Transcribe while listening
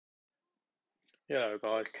Hello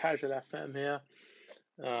guys, Casual FM here.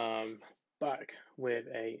 Back with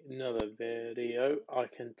another video. I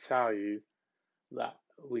can tell you that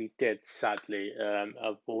we did sadly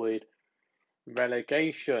avoid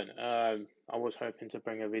relegation. I was hoping to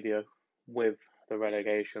bring a video with the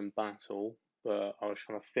relegation battle, but I was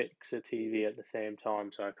trying to fix the TV at the same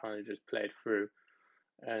time, so I kind of just played through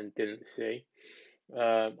and didn't see.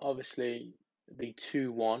 Obviously, the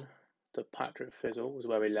 2-1 to Patrick Fizzle was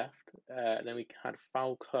where we left. Then we had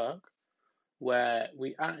Falkirk, where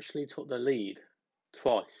we actually took the lead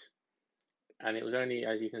twice. And it was only,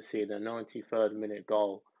 as you can see, the 93rd minute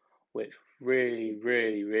goal, which really,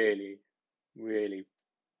 really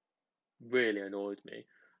annoyed me.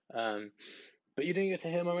 Um, but you didn't get to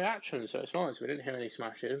hear my reaction, so it's fine. So we didn't hear any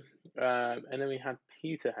smashing. And then we had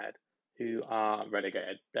Peterhead, who are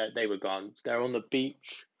relegated. They were gone. They're on the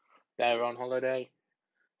beach. They're on holiday.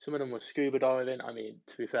 Some of them were scuba diving. I mean,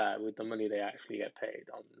 to be fair, with the money they actually get paid,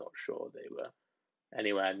 I'm not sure they were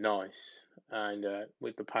anywhere nice. And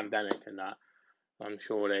with the pandemic and that, I'm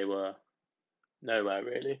sure they were nowhere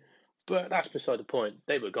really. But that's beside the point.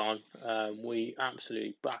 They were gone. We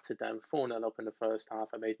absolutely battered them 4-0 up in the first half.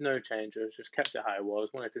 I made no changes, just kept it how it was.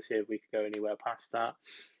 Wanted to see if we could go anywhere past that.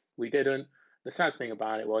 We didn't. The sad thing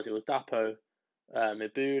about it was Dapo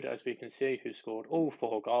Mabud, as we can see, who scored all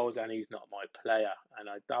 4 goals, and he's not my player. And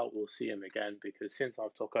I doubt we'll see him again because since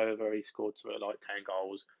I've took over, he scored like 10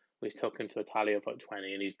 goals. We took him to a tally of like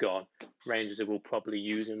 20, and he's gone. Rangers will probably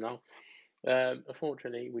use him now.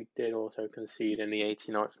 Unfortunately, we did also concede in the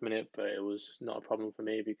 89th minute, but it was not a problem for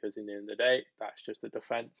me because in the end of the day, that's just the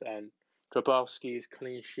defence and Grabowski's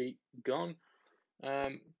clean sheet gone.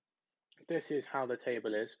 Um, this is how the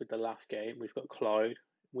table is with the last game. We've got Clyde.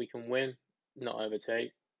 We can win, not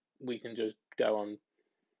overtake. We can just go on.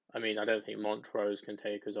 I mean, I don't think Montrose can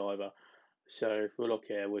take us either. So if we look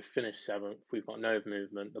here, we've finished 7th. We've got no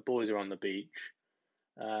movement. The boys are on the beach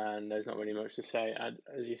and there's not really much to say. And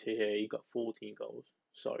as you see here, he got 14 goals,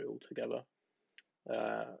 sorry, altogether.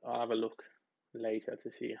 I'll have a look later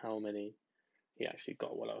to see how many he actually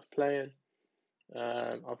got while I was playing.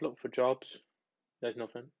 I've looked for jobs. There's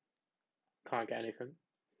nothing. Can't get anything.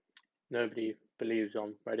 Nobody believes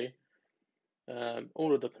I'm ready.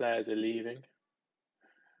 All of the players are leaving.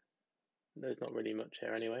 There's not really much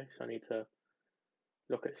here anyway, so I need to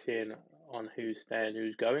look at seeing on who's staying,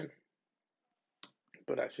 who's going.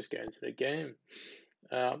 But let's just get into the game.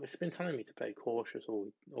 It's been telling me to play cautious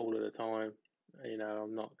all of the time. You know,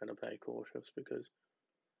 I'm not going to play cautious because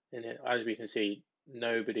in it, as we can see,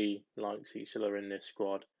 nobody likes each other in this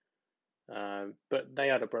squad. But they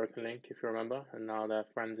had a broken link, if you remember, and now they're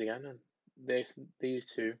friends again. And these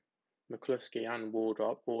two, McCluskey and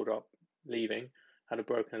Wardrop leaving, had a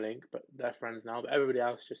broken link, but they're friends now. But everybody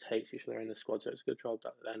else just hates each other in the squad, so it's a good job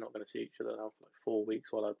that they're not going to see each other now for like 4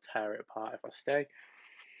 weeks while I tear it apart if I stay.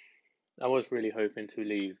 I was really hoping to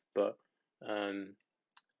leave, but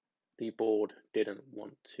the board didn't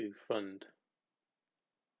want to fund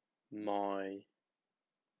my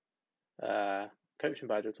coaching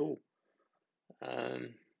badge at all.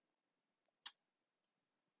 Um,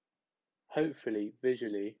 Hopefully,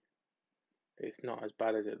 visually, it's not as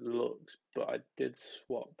bad as it looks, but I did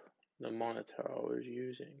swap the monitor I was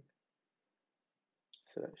using.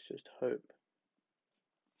 So let's just hope.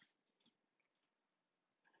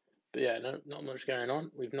 But yeah, no, not much going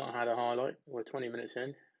on. We've not had a highlight. We're 20 minutes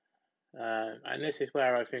in. And this is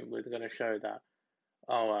where I think we're going to show that.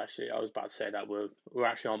 Oh, actually, I was about to say that we're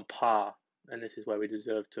actually on par, and this is where we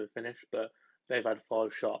deserve to finish. But they've had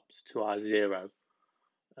 5 shots to our 0.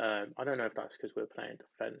 I don't know if that's because we're playing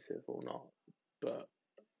defensive or not, but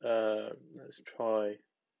let's try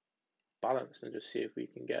balance and just see if we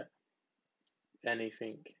can get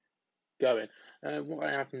anything going. What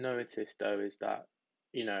I have noticed though is that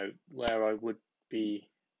where I would be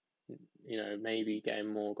maybe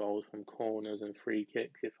getting more goals from corners and free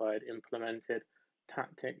kicks if I had implemented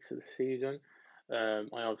tactics of the season. I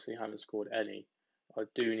obviously haven't scored any. I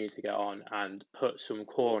do need to get on and put some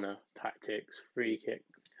corner tactics, free kick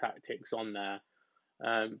tactics on there.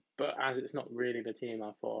 But as it's not really the team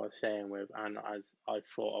I thought I was staying with, and as I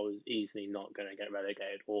thought I was easily not going to get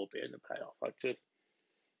relegated or be in the playoff, I just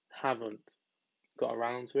haven't got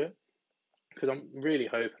around to it because I'm really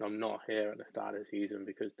hoping I'm not here at the start of the season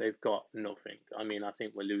because they've got nothing. I mean, I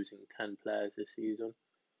think we're losing 10 players this season.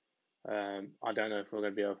 I don't know if we're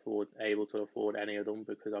going to be able to afford any of them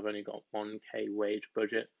because I've only got 1k wage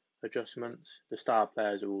budget adjustments. The star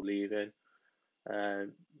players are all leaving.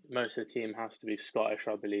 Most of the team has to be Scottish,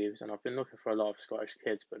 I believe, and I've been looking for a lot of Scottish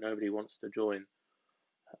kids, but nobody wants to join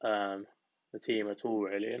the team at all,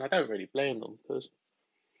 really. And I don't really blame them because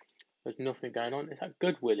There's nothing going on. Is that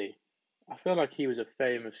Good Willie? I feel like he was a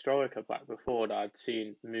famous striker back before that I'd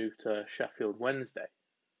seen move to Sheffield Wednesday.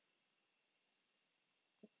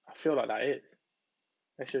 I feel like that is.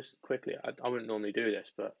 Let's just quickly. I wouldn't normally do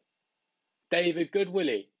this, but David Good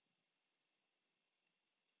Willie.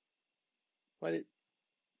 Well,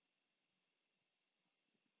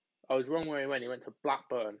 I was wrong where he went. He went to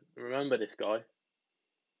Blackburn. Remember this guy?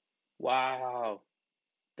 Wow.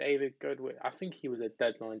 David Goodwin. I think he was a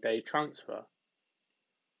deadline day transfer.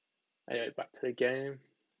 Anyway, back to the game.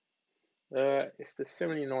 It's the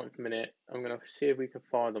 79th minute. I'm going to see if we can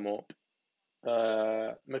fire them up.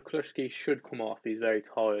 McCluskey should come off. He's very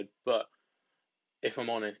tired. But if I'm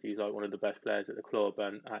honest, he's like one of the best players at the club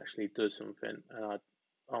and actually does something. And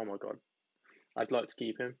oh my God, I'd like to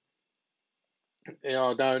keep him.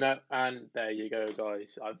 No. And there you go,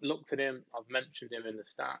 guys. I've looked at him. I've mentioned him in the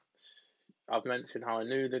stats. I've mentioned how I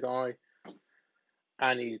knew the guy.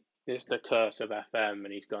 And it's the curse of FM,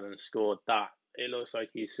 and he's gone and scored that. It looks like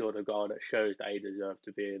he's sort of guy that shows that he deserves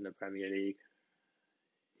to be in the Premier League.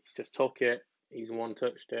 He's just took it, he's one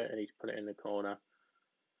touched it, and he's put it in the corner.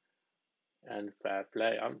 And fair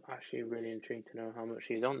play. I'm actually really intrigued to know how much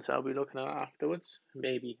he's on, so I'll be looking at that afterwards.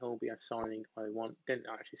 Maybe he'll be a signing I want. Didn't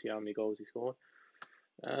actually see how many goals he scored.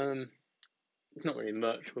 It's not really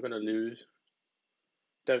much. We're going to lose.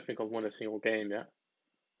 Don't think I've won a single game yet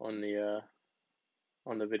on the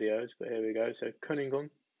videos, but here we go. So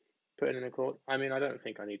Cunningham putting in a court. I mean, I don't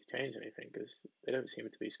think I need to change anything because they don't seem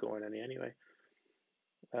to be scoring any anyway.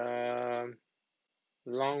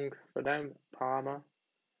 Long for them, Palmer.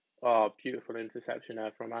 Oh, beautiful interception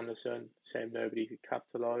there from Anderson. Same nobody could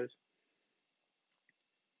capitalise.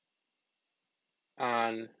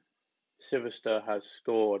 And Sylvester has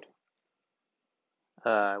scored,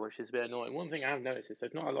 which is a bit annoying. One thing I've noticed is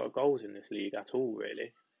there's not a lot of goals in this league at all,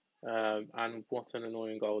 really. And what an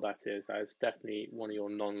annoying goal that is. That is definitely one of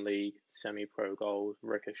your non-league semi-pro goals.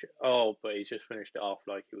 Ricochet. Oh, but he's just finished it off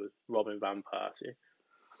like he was Robin Van Persie.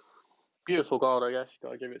 Beautiful goal, I guess.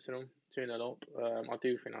 Got to give it to them. 2-0 up. I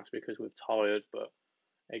do think that's because we're tired, but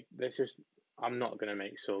there's just. I'm not going to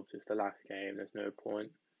make subs. It's the last game. There's no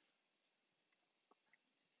point.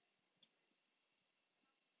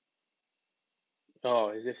 Oh,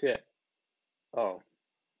 is this it? Oh,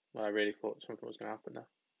 well, I really thought something was going to happen there.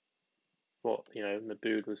 Thought,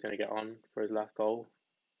 Maboud was going to get on for his last goal.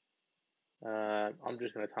 I'm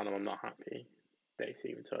just going to tell them I'm not happy. They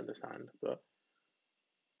seem to understand, but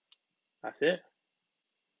that's it.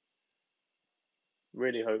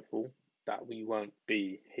 Really hopeful that we won't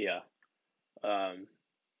be here. But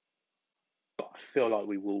I feel like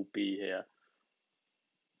we will be here.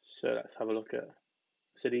 So let's have a look at.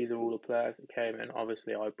 So these are all the players that came in.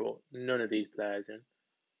 Obviously, I brought none of these players in.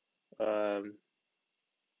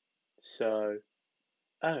 So,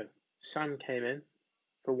 Sam came in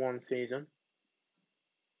for one season,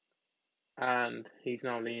 and he's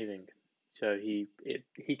now leaving. So he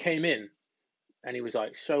came in, and he was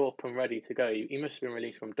like so up and ready to go. He must have been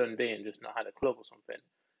released from Dundee and just not had a club or something.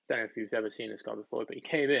 Don't know if you've ever seen this guy before, but he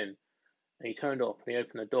came in and he turned up and he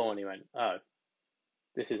opened the door and he went, "Oh,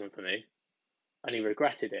 this isn't for me." And he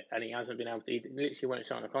regretted it, and he hasn't been able to. He literally won't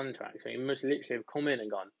sign a contract, so he must literally have come in and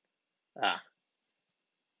gone, "Ah,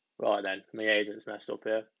 right then, my agent's messed up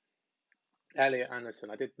here." Elliot Anderson,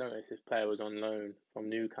 I did notice this player was on loan from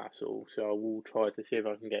Newcastle, so I will try to see if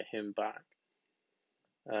I can get him back.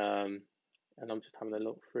 And I'm just having a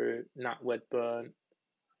look through. Nat Wedburn,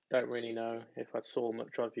 don't really know if I saw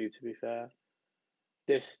much of you, to be fair.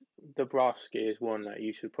 This Dabrowski is one that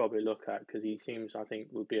you should probably look at because he seems, I think,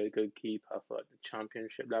 would be a good keeper for like the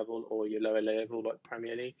Championship level or your lower level, like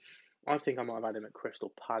Premier League. I think I might have had him at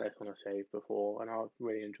Crystal Palace on a save before, and I've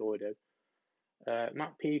really enjoyed it.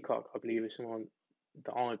 Matt Peacock, I believe, is someone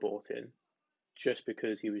that I bought in just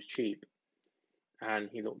because he was cheap and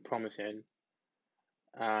he looked promising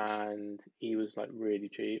and he was like really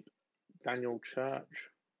cheap. Daniel Church,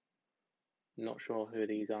 not sure who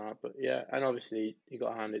these are, but yeah, and obviously you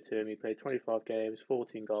got to hand it to him. He played 25 games,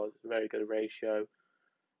 14 goals, a very good ratio,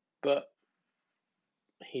 but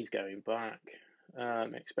he's going back.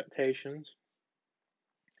 Expectations,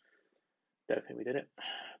 don't think we did it,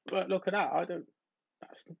 but look at that. I don't.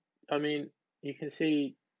 That's. I mean, you can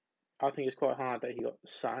see. I think it's quite hard that he got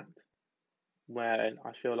sacked when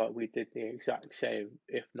I feel like we did the exact same,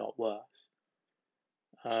 if not worse.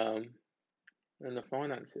 Um, and the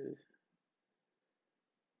finances,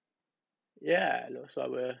 yeah, it looks like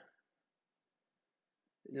we're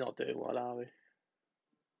not doing well, are we?